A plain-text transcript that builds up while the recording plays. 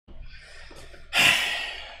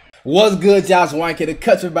What's good, y'all? It's Wayne K, the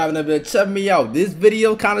Cut Survivor in the video. Check me out. This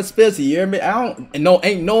video kind of spicy, you hear me?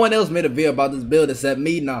 Ain't no one else made a video about this build except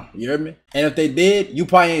me now, you hear me? And if they did, you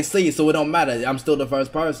probably ain't see it, so it don't matter. I'm still the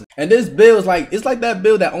first person. And this build is like, it's like that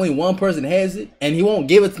build that only one person has it, and he won't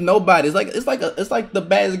give it to nobody. It's like the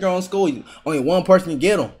baddest girl in school. Only one person can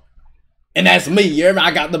get them. And that's me, you hear me?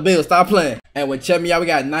 I got the build, stop playing. And with check me out, we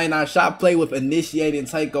got 99 shot play with initiating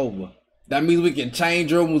takeover. That means we can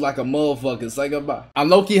change rooms like a motherfucker. Say goodbye. I'm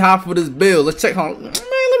low-key hot for this build. Let's check on. Man,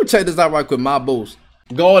 let me check this out right quick. My boost.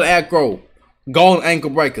 Gold acro. Gold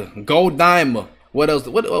ankle breaker. Gold diamond. What else?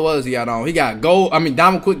 What was he got on? He got gold. I mean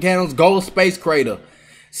diamond quick candles. Gold space crater.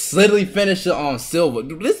 Slitly finisher on silver.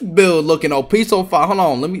 Dude, this build looking OP so far. Hold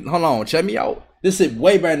on. Check me out. This shit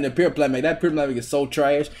way better than the pure playmaker. That pure playmaker is so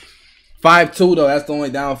trash. 5'2" though, that's the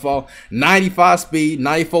only downfall. 95 speed,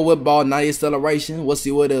 94 whip ball, 90 acceleration. We'll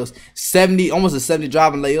see what else. 70, almost a 70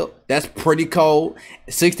 driving layup. That's pretty cold.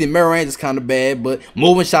 60 mirror range is kind of bad, but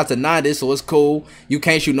moving shots at 90, so it's cool. You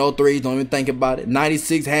can't shoot no threes, don't even think about it.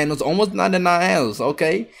 96 handles, almost 99 handles,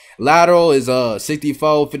 okay. Lateral is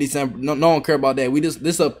 64, 57. No one care about that. This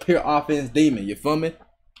is a pure offense demon, you feel me?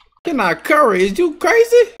 Can I curry? Is you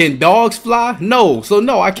crazy? Can dogs fly? No, so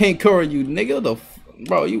no, I can't curry you, nigga.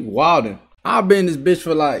 Bro, you wildin'. I've been in this bitch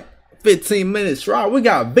for like 15 minutes, right? We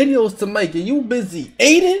got videos to make and you busy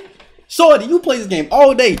eating? Shorty, you play this game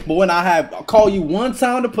all day, but when I call you one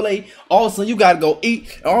time to play, all of a sudden you gotta go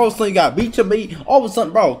eat, and all of a sudden you gotta beat your meat. All of a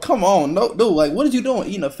sudden, bro, come on, no, dude, like, what are you doing?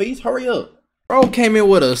 Eating a feast? Hurry up. Bro came in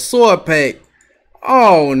with a sword pack.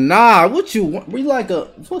 Oh, nah, what you want? We like a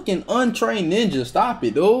fucking untrained ninja. Stop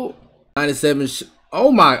it, dude. 97,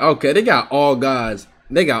 oh my, okay, they got all guys.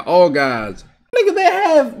 Nigga, they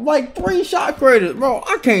have like 3 shot creators. Bro,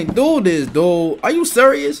 I can't do this, dude. Are you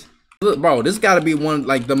serious? Look, bro, this gotta be one,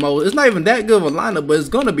 like, the most, it's not even that good of a lineup, but it's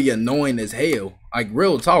gonna be annoying as hell. Like,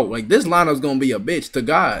 real talk. Like, this lineup's gonna be a bitch to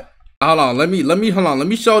God. Hold on, let me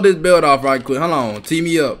show this build off right quick. Hold on, tee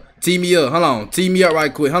me up, hold on, tee me up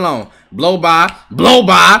right quick. Hold on, blow by,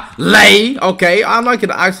 lay. Okay, I like it,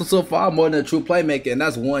 the ISO so far more than a true playmaker, and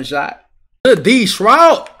that's one shot. Good D,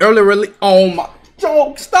 Shroud, early release. Oh my.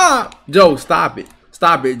 Joke, stop. Joke, stop it.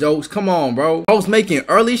 Stop it, Jokes. Come on, bro. I was making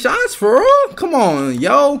early shots for real? Come on,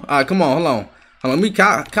 yo. All right, come on. Hold on.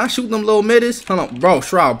 Can I shoot them little middies? Hold on. Bro,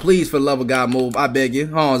 Shroud, please, for the love of God, move. I beg you.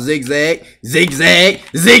 Hold on. Zigzag. In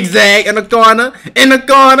the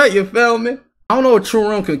corner. You feel me? I don't know if True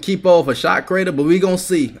Room can keep off a shot creator, but we gonna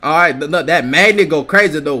see. All right. That magnet go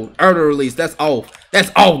crazy, though. Early release. That's off.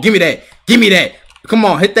 Give me that. Come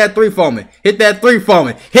on, hit that 3 for me. Come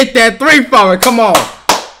on.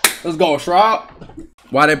 Let's go, Shroud.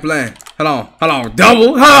 Why they playing? Hold on.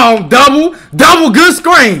 Double. Good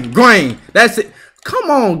screen. Green. That's it.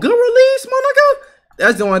 Come on, good release, my nigga.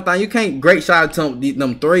 That's the only thing. You can't great shot attempt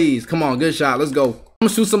them threes. Come on, good shot. Let's go. I'm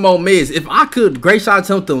gonna shoot some more mids. If I could great shot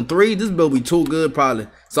attempt them threes, this build be too good probably.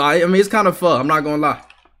 So I mean, it's kind of fun. I'm not gonna lie.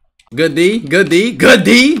 Good D.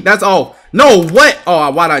 That's all. No, what? Oh,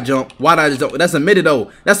 why'd I jump? That's a mid though.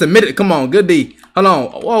 Come on, good D. Hold on.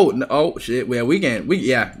 Whoa. No, oh shit. Well,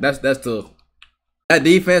 yeah. That's tough. That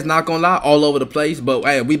defense, not gonna lie, all over the place. But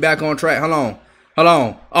hey, we back on track. Hold on.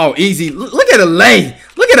 Oh, easy. Look at the lay.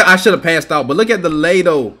 Look at it. I should have passed out, but look at the lay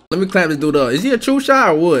though. Let me clamp this dude up. Is he a true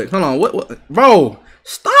shot or what? Hold on. What? Bro,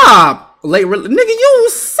 stop. Late, nigga, you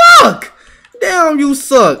suck. Damn, you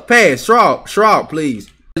suck. Pass. Shroud, please.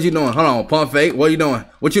 What you doing? Hold on, pump fake. What you doing?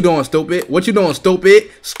 Stupid?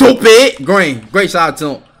 Green. Great shot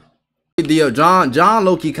attempt. Deal. John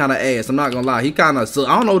low-key kind of ass. I'm not gonna lie. He kind of suck.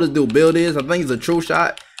 I don't know what this dude build is. I think he's a true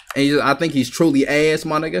shot. And I think he's truly ass,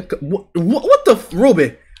 my nigga. What the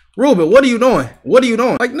Ruben, what are you doing?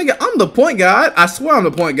 Like, nigga, I'm the point guard. I swear I'm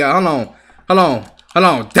the point guard. Hold on.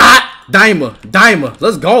 Dimer.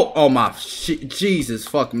 Let's go. Oh my shit. Jesus,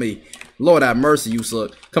 fuck me. Lord have mercy, you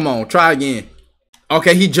suck. Come on, try again.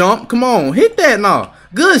 Okay, he jumped. Come on, hit that now.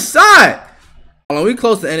 Good shot. Hold on, we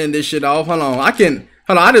close to ending this shit off. Hold on, I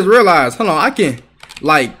just realized. I can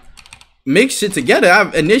like mix shit together. I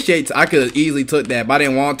could easily took that, but I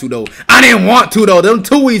didn't want to though. Them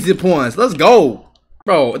 2 easy points. Let's go,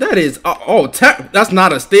 bro. That is that's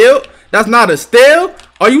not a steal.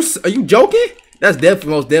 Are you joking? That's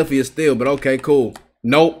most definitely a steal. But okay, cool.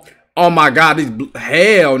 Nope. Oh my God,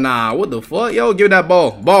 hell nah. What the fuck? Yo, give me that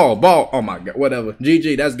ball. Oh my God, whatever.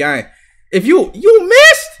 GG, that's game. If you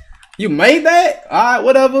missed, you made that. All right,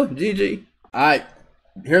 whatever. GG. All right,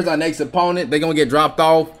 here's our next opponent. They're gonna get dropped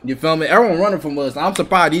off. You feel me? Everyone running from us. I'm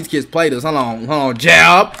surprised these kids played us. Hold on.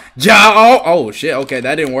 Jab. Oh shit. Okay,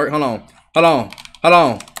 that didn't work. Hold on.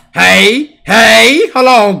 Hey. Hold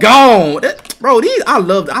on. Gone. Bro,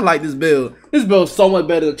 I like this build. This build's so much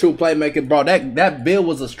better than True Playmaker, bro. That build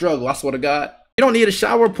was a struggle, I swear to God. You don't need a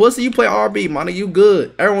shower, pussy. You play RB, man. You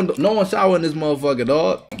good. No one shower in this motherfucker,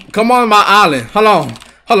 dog. Come on my island. Hold on.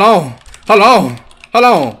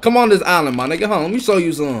 Come on this island, my nigga. Hold on. Let me show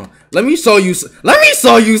you some.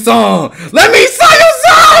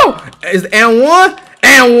 It's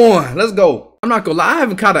and one. Let's go. I'm not gonna lie. I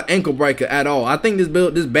haven't caught an ankle breaker at all. I think this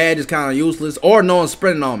badge is kind of useless, or no one's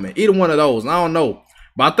sprinting on me. Either one of those. I don't know.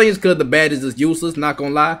 But I think it's because the badge is just useless. Not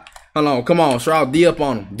gonna lie. Hold on, come on, Shroud, D up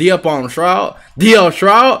on him, Shroud. D up,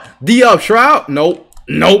 Shroud. Nope.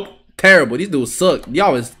 Terrible. These dudes suck.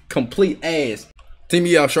 Y'all is complete ass. Team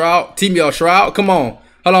me up, Shroud. Come on.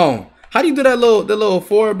 Hold on. How do you do that little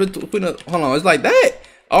forward between the, hold on, it's like that?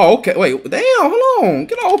 Oh, okay, wait, damn, hold on.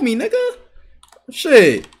 Get off me, nigga.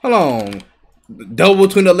 Shit, hold on. Double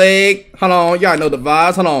between the leg. Hold on, y'all know the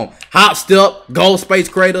vibes. Hold on. Hop, step, gold space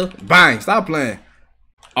crater. Bang, stop playing.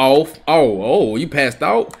 Off. Oh, you passed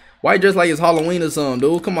out? Why just like it's Halloween or something,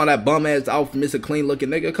 dude? Come on, that bum ass outfit, Mr. Clean looking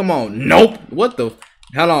nigga. Come on. Nope. What the?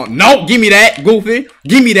 Hold on. Nope. Give me that, Goofy.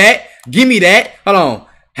 Give me that. Hold on.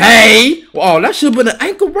 Hey. Oh, that should have been an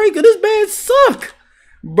ankle breaker. This bad suck.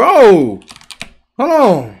 Bro. Hold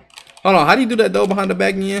on. How do you do that though behind the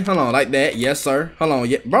back again? Hold on, like that. Yes, sir. Hold on.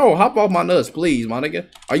 Yeah. Bro, hop off my nuts, please, my nigga.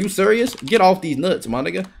 Are you serious? Get off these nuts, my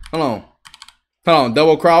nigga. Hold on.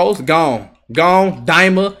 Double cross. Gone.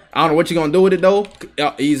 Dimer. I don't know what you gonna do with it though.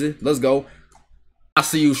 Easy. Let's go. I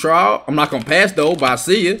see you, Shroud. I'm not gonna pass though, but I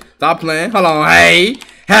see you. Stop playing. Hold on. Hey.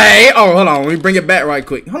 Oh, hold on. Let me bring it back right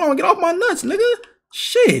quick. Hold on. Get off my nuts, nigga.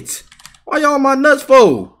 Shit. Why y'all on my nuts for?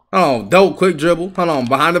 Hold on. Dope. Quick dribble. Hold on.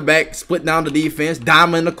 Behind the back. Split down the defense.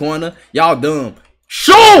 Diamond in the corner. Y'all dumb.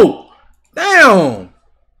 Shoot. Damn. Hold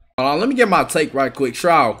on. Let me get my take right quick.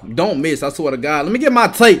 Shroud. Don't miss. I swear to God. Let me get my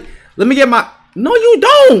take. No, you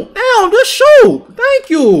don't. Damn, just shoot. Thank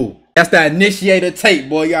you. That's that initiator tape,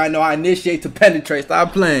 boy. Y'all know I initiate to penetrate.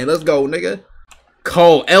 Stop playing. Let's go, nigga.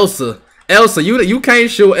 Cole, Elsa, you can't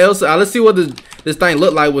shoot, Elsa. Let's see what this thing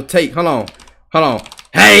look like with tape. Hold on.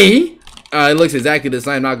 Hey. It looks exactly the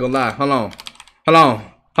same. Not gonna lie. Hold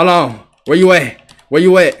on. Where you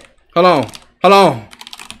at? Hold on.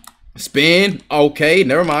 Spin. Okay.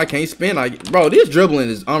 Never mind. I can't spin. Bro, this dribbling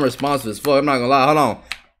is unresponsive as fuck. I'm not gonna lie. Hold on.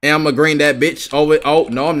 And I'm gonna green that bitch over. Oh,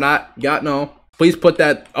 no, I'm not. No. Please put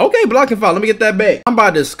that. Okay, block and foul. Let me get that back. I'm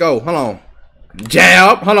about to score. Hold on.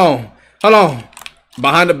 Jab. Hold on.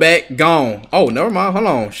 Behind the back. Gone. Oh, never mind. Hold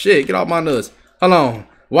on. Shit. Get off my nuts. Hold on.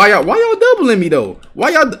 Why y'all doubling me though?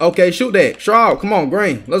 Okay, shoot that. Shroud. Come on,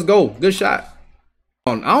 green. Let's go. Good shot.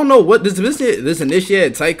 I don't know what this initiated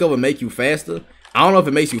takeover make you faster. I don't know if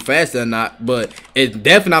it makes you faster or not, but it's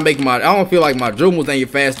definitely not making I don't feel like my dribble was any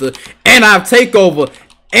faster. And I have takeover.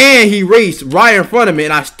 And he raced right in front of me,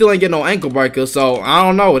 and I still ain't get no ankle breaker. So I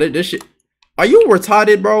don't know. This shit. Are you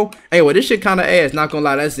retarded, bro? Anyway, this shit kind of ass. Not gonna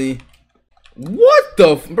lie, that's it. What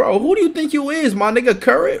the, bro? Who do you think you is, my nigga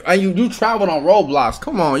Curry? And you traveled on Roblox?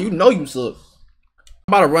 Come on, you know you suck.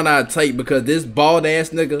 I'm about to run out of tape because this bald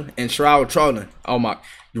ass nigga and Shroud trolling. Oh my,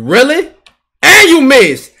 really? And you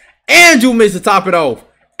missed. And you missed to top it off.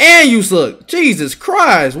 And you suck. Jesus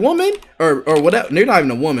Christ, woman. Or whatever. You're not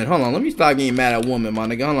even a woman. Hold on. Let me stop getting mad at woman, my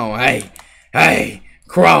nigga. Hold on. Hey.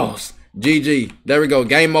 Cross. GG. There we go.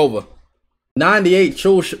 Game over. 98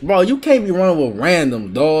 true. Bro, you can't be running with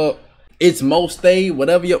random, dog. It's most stay,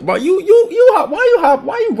 whatever you. Bro,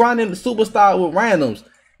 why you grinding the superstar with randoms?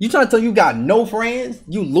 You trying to tell you got no friends?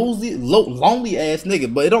 You lonely ass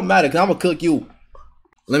nigga. But it don't matter because I'm going to cook you.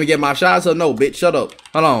 Let me get my shots or no, bitch. Shut up.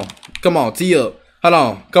 Hold on. Come on. Tee up. Hold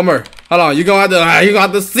on, come here. Hold on, you gonna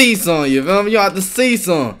have to see some. You feel me? You have to see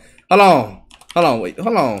some. Hold on, wait,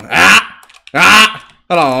 hold on.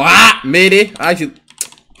 Hold on, midi.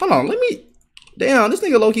 Hold on, let me. Damn, this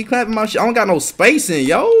nigga low key clapping my shit. I don't got no spacing,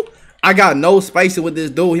 yo. I got no spacing with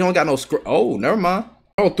this dude. He don't got no Oh, never mind.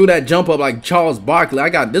 I threw that jump up like Charles Barkley.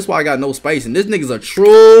 This why I got no spacing. This nigga's a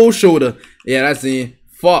true shooter. Yeah, that's it.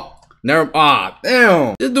 Fuck. Never,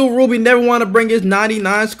 damn. This dude Ruby never want to bring his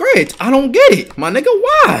 99 scratch. I don't get it. My nigga,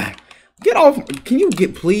 why? Get off. Can you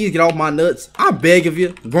please get off my nuts? I beg of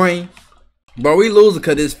you, green. Bro, we losing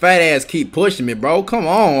because this fat ass keep pushing me, bro. Come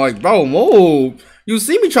on, like, bro, move. You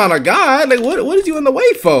see me trying to guide. Like, what is you in the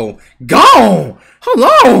way for? Gone. Hold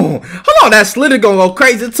on. That slitter gonna go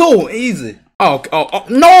crazy too. Easy. Oh,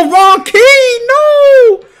 no, wrong key.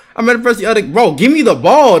 No. I'm gonna press the other. Bro, give me the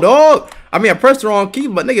ball, dog. I mean, I pressed the wrong key,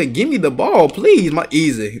 but nigga, give me the ball, please.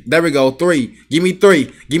 Easy. There we go. 3. Give me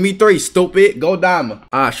 3, stupid. Go diamond.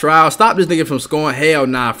 Shroud, stop this nigga from scoring. Hell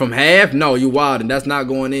nah. From half? No, you wildin'. That's not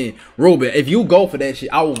going in. Ruben, if you go for that shit,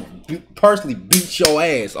 I will personally beat your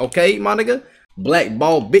ass. Okay, my nigga? Black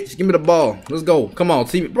ball, bitch. Give me the ball. Let's go. Come on,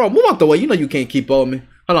 see me. Bro, move out the way. You know you can't keep on me.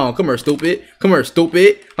 Hold on. Come here, stupid. Come here,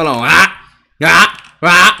 stupid. Hold on.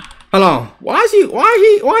 Hold on. Why he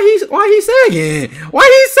sagging? Why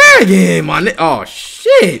he sagging? Oh,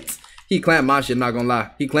 shit. He clamped my shit, not gonna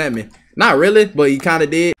lie. He clamped me. Not really, but he kind of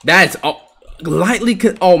did. That's lightly.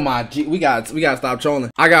 Oh my G, we gotta stop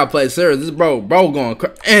trolling. I gotta play serious. This bro going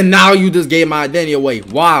and now you just gave my identity away.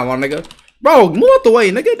 Why, my nigga? Bro, move out the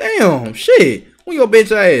way, nigga. Damn, shit. Where your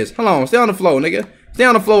bitch ass? Hold on, stay on the floor, nigga. Stay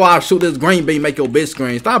on the floor. I'll shoot this green bean, make your bitch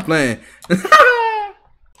scream. Stop playing.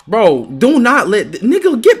 Bro, do not let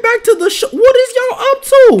nigga get back to the show. What is y'all up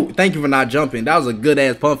to? Thank you for not jumping. That was a good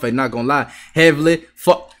ass pump fake. Not gonna lie. Heavily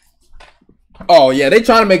fuck. Oh yeah, they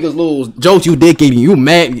trying to make us lose. Jokes, you dick eating. You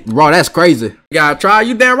mad, bro? That's crazy. You gotta try.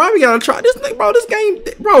 You damn right. We gotta try this thing, bro. This game,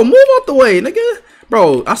 bro. Move out the way, nigga.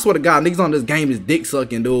 Bro, I swear to God, niggas on this game is dick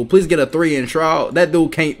sucking, dude. Please get a 3 in trial. That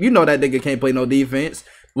dude can't. You know that nigga can't play no defense.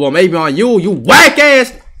 Well, maybe on you whack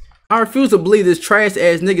ass. I refuse to believe this trash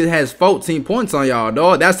ass nigga has 14 points on y'all,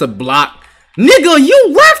 dog. That's a block, nigga.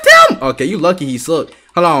 You left him. Okay, you lucky he sucked.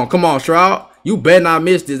 Hold on, come on, Shroud. You better not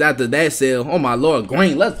miss this after that sale. Oh my lord,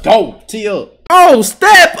 Green, let's go. Tee up. Oh,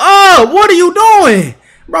 step up. What are you doing?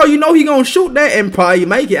 Bro, you know he gonna shoot that and probably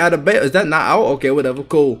make it out of bed. Is that not out? Okay, whatever.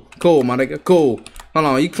 Cool, my nigga. Cool. Hold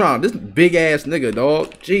on, you trying this big ass nigga,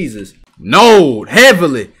 dog. Jesus. No,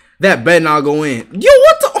 heavily. That better not go in. Yo,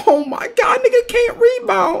 what the? Oh my god, nigga can't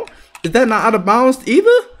rebound. Is that not out of bounds either?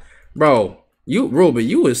 Bro, you, Ruby,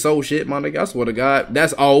 you is so shit, my nigga. I swear to God.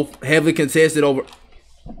 That's off. Heavily contested over.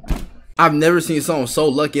 I've never seen someone so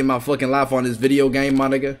lucky in my fucking life on this video game, my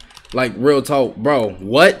nigga. Like, real talk, bro.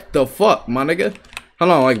 What the fuck, my nigga?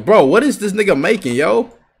 Hold on, like, bro, what is this nigga making,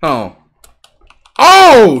 yo? Hold on.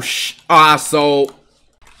 Oh, I sold.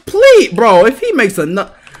 Please, bro, if he makes a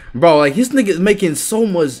nut. Bro, like, his nigga is making so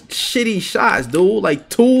much shitty shots, dude. Like,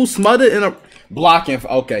 2 smothered and a blocking.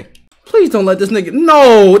 Okay. Please don't let this nigga.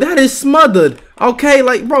 No, that is smothered. Okay,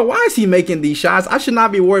 like, bro, why is he making these shots? I should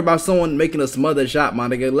not be worried about someone making a smothered shot, my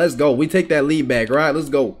nigga. Let's go. We take that lead back, right? Let's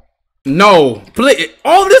go. No, please.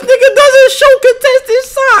 Oh, this nigga doesn't show contested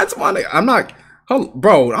shots, my nigga. I'm not.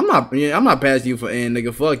 Bro, I'm not passing you for N,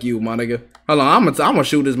 nigga. Fuck you, my nigga. Hold on, I'm gonna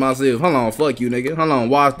shoot this myself. Hold on, fuck you, nigga. Hold on,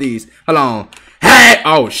 watch these. Hold on. Hey!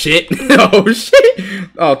 Oh shit. Oh shit.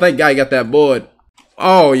 Oh, thank God he got that board.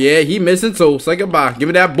 Oh yeah, he missing too. Say goodbye. Give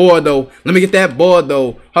me that board though. Let me get that board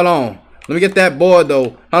though. Hold on. Let me get that board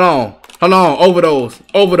though. Hold on. Hold on.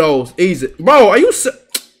 Over those. Easy. Bro, are you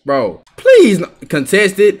bro? Please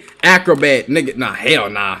contested acrobat, nigga. Nah, hell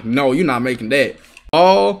nah. No, you're not making that.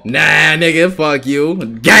 Oh, nah, nigga. Fuck you.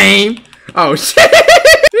 Game. Oh shit.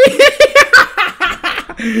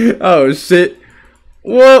 Oh shit.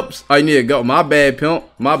 Whoops. Oh, you need to go. My bad, pimp.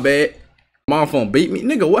 My bad. Mom phone beat me.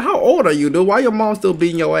 Nigga, what? How old are you, dude? Why your mom still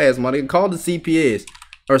beating your ass, my nigga? Call the CPS.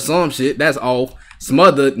 Or some shit. That's off.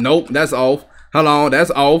 Smothered. Nope. That's off. Hold on.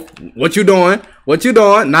 That's off. What you doing? What you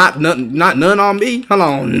doing? Not none on me. Hold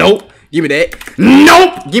on. Nope. Give me that.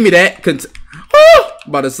 Nope. Give me that.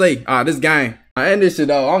 About to say. This game. I end this shit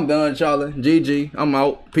though. I'm done, Charlie. GG. I'm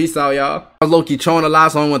out. Peace out, y'all. I was low-key trolling a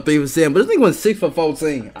lot, so I only went 3%. But this nigga went 6 for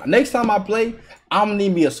 14. Next time I play, I'm gonna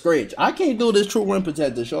need me a scratch. I can't do this true rim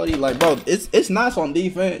protector, shorty. Like, bro, it's nice on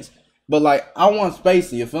defense, but like, I want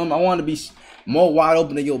spacing. You feel me? I want to be more wide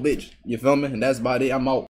open than your bitch. You feel me? And that's about it. I'm out.